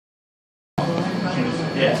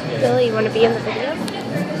Lilly, you want to be in the video?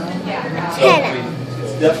 Mekenna.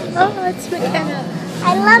 Oh, it's Mekenna.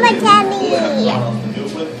 I love my candy.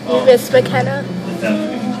 You miss Mekenna?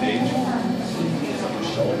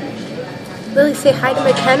 Lilly, say hi to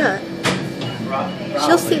Mekenna.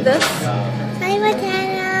 She'll see this. Hi,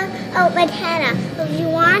 Mekenna. Oh, Mekenna, if you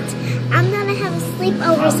want, I'm gonna have a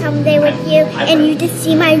sleepover someday with you, and you just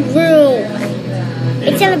see my room.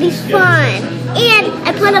 It's gonna be fun. And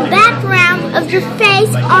I put a background of your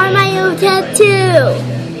face on my own tattoo.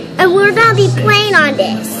 And we're gonna be playing on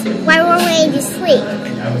this while we're waiting to sleep.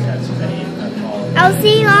 I'll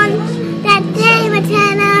see you on that day,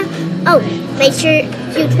 Mekenna. Oh, make sure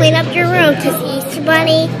you clean up your room, because Easter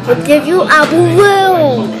Bunny will give you a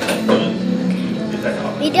balloon.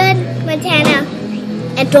 You good, Mekenna?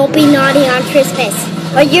 And don't be naughty on Christmas,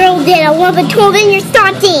 or you'll get a rubber tool in your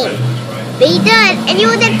stocking. Be good, and you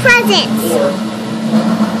will get presents.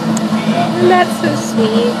 Isn't that so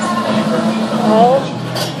sweet? Oh.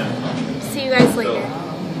 See you guys later.